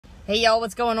Hey y'all,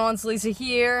 what's going on? It's Lisa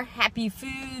here. Happy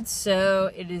Foods. So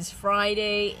it is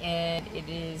Friday and it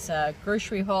is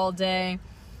grocery haul day.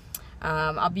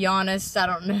 I'll be honest, I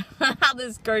don't know how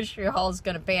this grocery haul is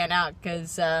going to pan out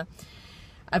because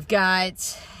I've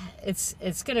got,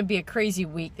 it's going to be a crazy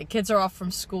week. The kids are off from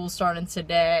school starting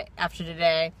today, after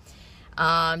today.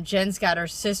 Jen's got her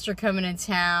sister coming in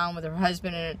town with her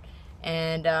husband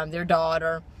and their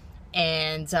daughter.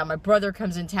 And my brother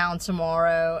comes in town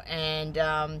tomorrow,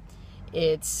 and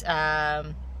it's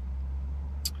Passover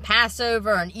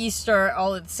and Easter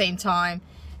all at the same time.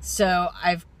 So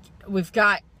we've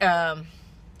got I'm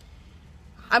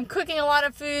cooking a lot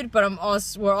of food, but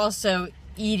we're also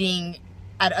eating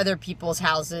at other people's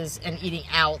houses and eating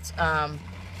out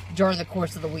during the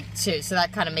course of the week too. So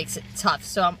that kind of makes it tough.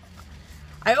 So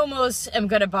I almost am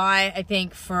going to buy, I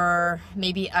think, for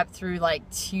maybe up through like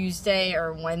Tuesday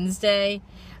or Wednesday.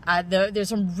 There's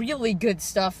some really good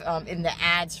stuff in the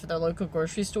ads for the local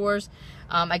grocery stores,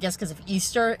 I guess because of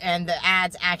Easter. And the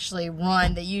ads actually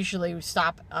run, they usually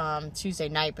stop Tuesday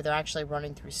night, but they're actually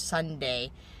running through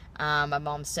Sunday, my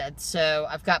mom said. So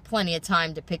I've got plenty of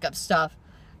time to pick up stuff,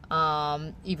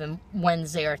 even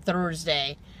Wednesday or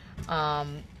Thursday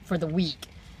for the week.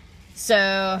 So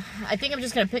I think I'm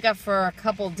just going to pick up for a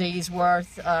couple days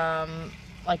worth.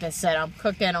 Like I said, I'm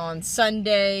cooking on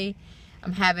Sunday.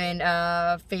 I'm having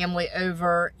family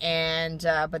over, and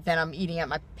but then I'm eating at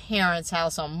my parents'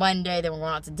 house on Monday. Then we're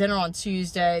going out to dinner on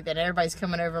Tuesday. Then everybody's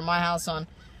coming over to my house on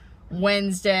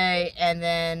Wednesday, and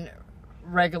then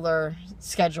regular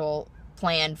schedule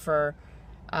planned for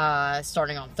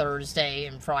starting on Thursday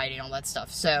and Friday and all that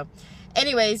stuff. So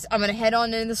anyways, I'm going to head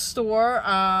on in the store.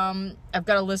 I've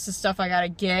got a list of stuff I got to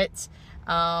get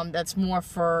that's more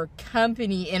for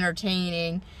company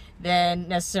entertaining than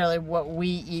necessarily what we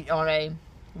eat on a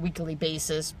weekly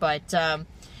basis. But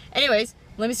anyways,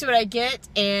 let me see what I get,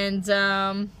 and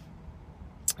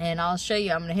I'll show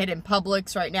you. I'm going to hit in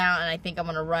Publix right now, and I think I'm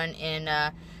going to run in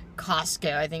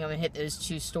Cosco. I think I'm going to hit those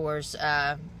two stores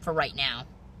for right now.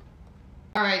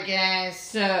 Alright guys,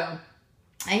 so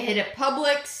I hit at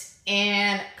Publix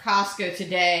and Costco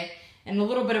today, and a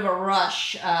little bit of a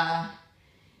rush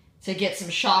to get some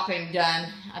shopping done.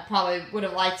 I probably would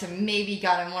have liked to maybe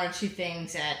gotten one or two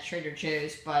things at Trader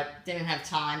Joe's, but didn't have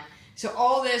time. So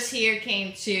all this here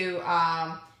came to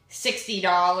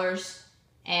 $60,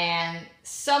 and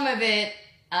some of it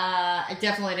I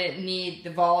definitely didn't need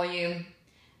the volume.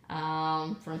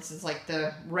 For instance, like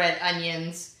the red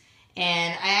onions,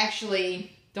 and I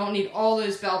actually don't need all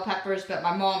those bell peppers, but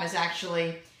my mom is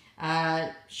actually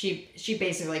she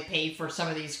basically paid for some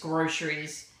of these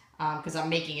groceries because I'm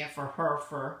making it for her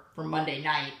for Monday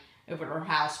night over at her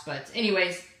house. But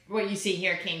anyways, what you see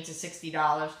here came to $60.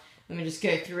 Let me just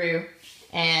go through.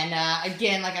 And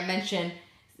again, like I mentioned,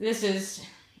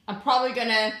 I'm probably going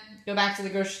to go back to the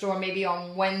grocery store maybe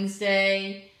on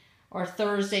Wednesday or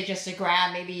Thursday just to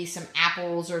grab maybe some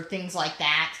apples or things like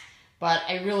that. But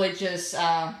I really just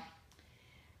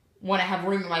want to have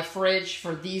room in my fridge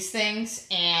for these things,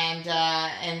 and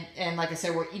like I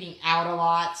said, we're eating out a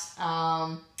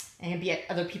lot, and be at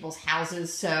other people's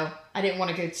houses, so I didn't want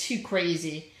to go too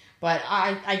crazy. But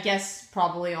I guess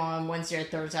probably on Wednesday or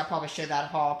Thursday I'll probably show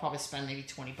that haul. I'll probably spend maybe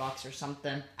 $20 or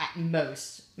something at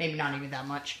most, maybe not even that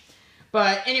much.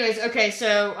 But anyways, okay,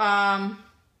 so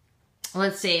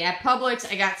let's see. At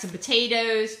Publix I got some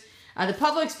potatoes. The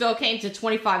Publix bill came to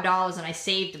 $25, and I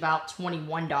saved about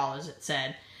 $21, it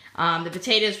said. The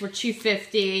potatoes were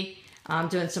 $2.50. I'm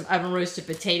doing some oven roasted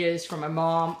potatoes for my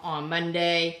mom on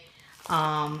Monday.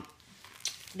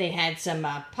 They had some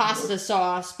pasta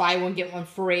sauce, buy one get one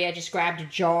free. I just grabbed a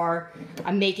jar.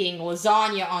 I'm making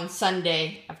lasagna on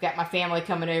Sunday. I've got my family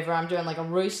coming over. I'm doing like a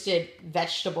roasted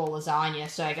vegetable lasagna.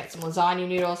 So I got some lasagna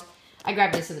noodles. I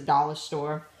grabbed this at the dollar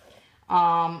store.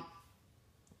 I've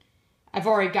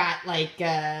already got like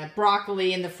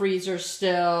broccoli in the freezer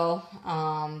still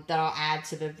that I'll add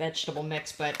to the vegetable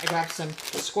mix. But I grabbed some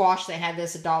squash. They had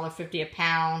this $1.50 a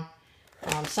pound.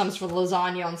 Some's for the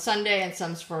lasagna on Sunday, and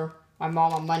some's for my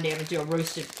mom on Monday. I'm going to do a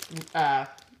roasted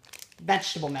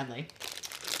vegetable medley.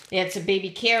 They had some baby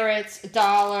carrots,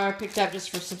 $1. Picked up just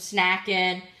for some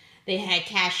snacking. They had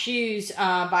cashews,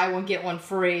 buy one get one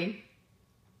free.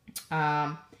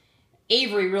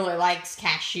 Avery really likes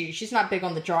cashews. She's not big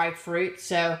on the dried fruit,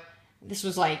 so this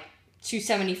was like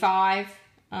 $2.75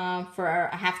 for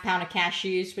a half pound of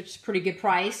cashews, which is a pretty good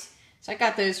price. So I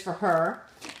got those for her.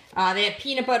 They had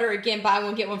peanut butter, again, buy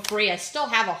one get one free. I still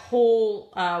have a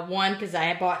whole one because I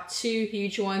had bought two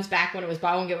huge ones back when it was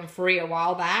buy one get one free a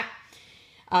while back.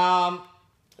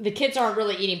 The kids aren't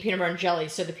really eating peanut butter and jelly,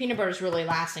 so the peanut butter is really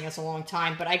lasting us a long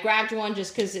time. But I grabbed one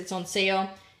just because it's on sale.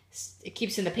 it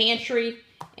keeps in the pantry,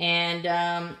 and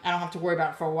I don't have to worry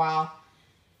about it for a while.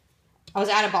 I was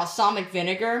out of balsamic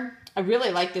vinegar. I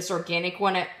really like this organic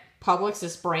one at Publix,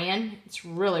 this brand. It's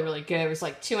really, really good. It was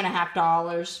like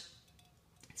 $2.50.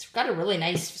 It's got a really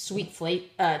nice sweet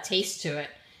taste to it.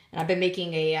 And I've been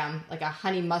making a like a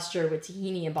honey mustard with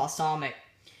tahini and balsamic.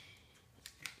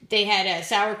 They had a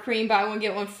sour cream, buy one,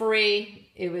 get one free.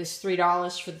 It was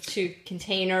 $3 for the 2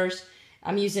 containers.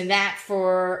 I'm using that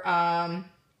for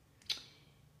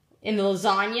in the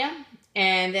lasagna.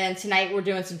 And then tonight we're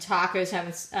doing some tacos,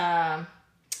 having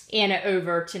Anna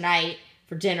over tonight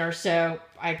for dinner, so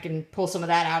I can pull some of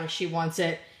that out if she wants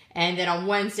it. And then on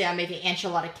Wednesday I'm making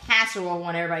enchilada casserole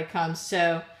when everybody comes,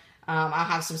 so I'll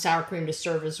have some sour cream to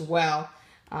serve as well,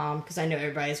 because I know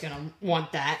everybody's going to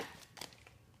want that.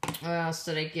 What else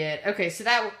did I get? Okay, so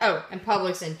that, oh, and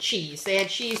Publix and cheese. They had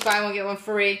cheese, buy one, get one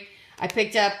free. I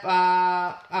picked up,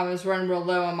 I was running real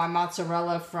low on my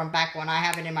mozzarella from back when I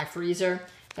have it in my freezer.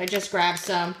 So I just grabbed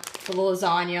some for the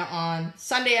lasagna on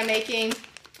Sunday I'm making.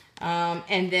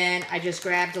 And then I just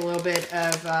grabbed a little bit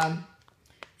of,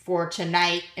 for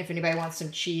tonight, if anybody wants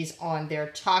some cheese on their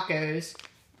tacos.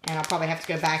 And I'll probably have to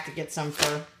go back to get some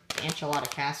for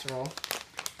enchilada casserole.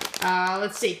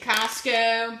 Let's see,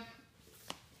 Cosco.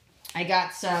 I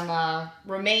got some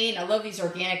romaine. I love these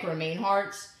organic romaine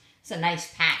hearts. It's a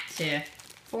nice pack too.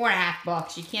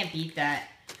 $4.50. You can't beat that.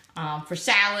 For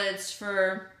salads,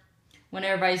 for when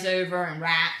everybody's over, and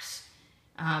wraps.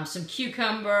 Some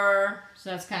cucumber. So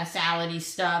that's kind of salady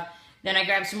stuff. Then I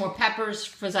grabbed some more peppers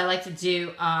because I like to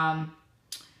do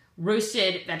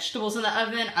roasted vegetables in the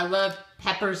oven. I love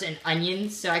peppers and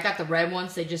onions. So I got the red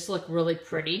ones. They just look really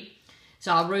pretty.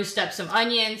 So I'll roast up some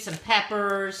onions, some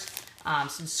peppers,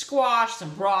 some squash, some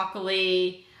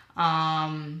broccoli,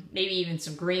 maybe even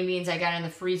some green beans I got in the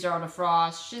freezer on the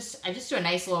frost. I just do a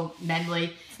nice little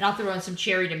medley, and I'll throw in some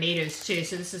cherry tomatoes too.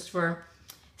 So this is for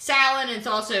salad, and it's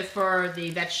also for the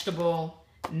vegetable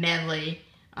medley.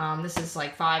 This is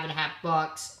like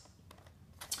 $5.50.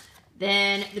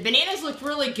 Then the bananas looked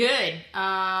really good.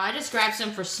 I just grabbed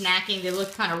some for snacking. They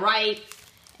look kind of ripe,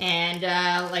 and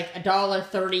like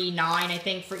 $1.39 I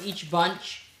think for each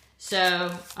bunch.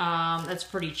 So that's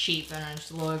pretty cheap, and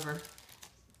just a little over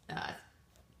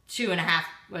 $2.50,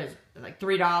 what is it, like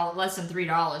 $3, less than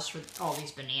 $3 for all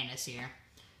these bananas here.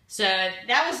 So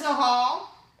that was the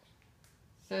haul.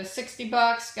 So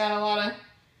 $60, got a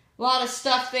lot of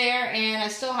stuff there, and I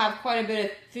still have quite a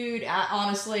bit of food,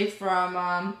 honestly,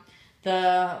 from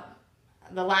the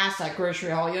last grocery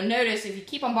haul. You'll notice if you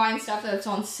keep on buying stuff that's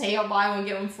on sale, buy one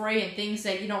get one free, and things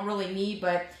that you don't really need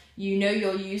but you know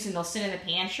you'll use and they'll sit in the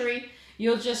pantry,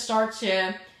 you'll just start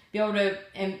to be able to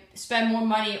spend more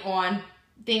money on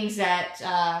things that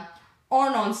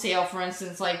aren't on sale, for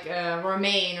instance, like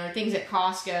romaine or things at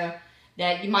Costco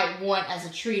that you might want as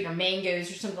a treat, or mangoes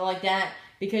or something like that,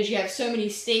 because you have so many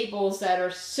staples that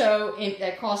are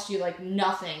that cost you like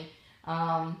nothing.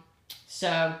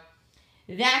 So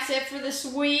that's it for this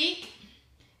week.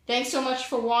 Thanks so much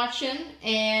for watching,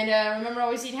 and remember to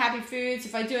always eat happy foods.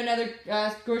 If I do another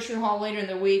grocery haul later in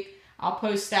the week, I'll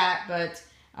post that, but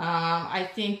I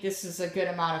think this is a good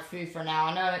amount of food for now.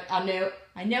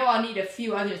 I know I'll need a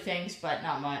few other things, but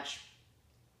not much.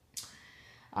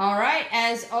 Alright,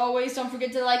 as always, don't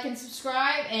forget to like and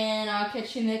subscribe, and I'll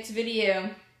catch you in the next video.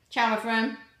 Ciao, my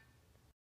friend.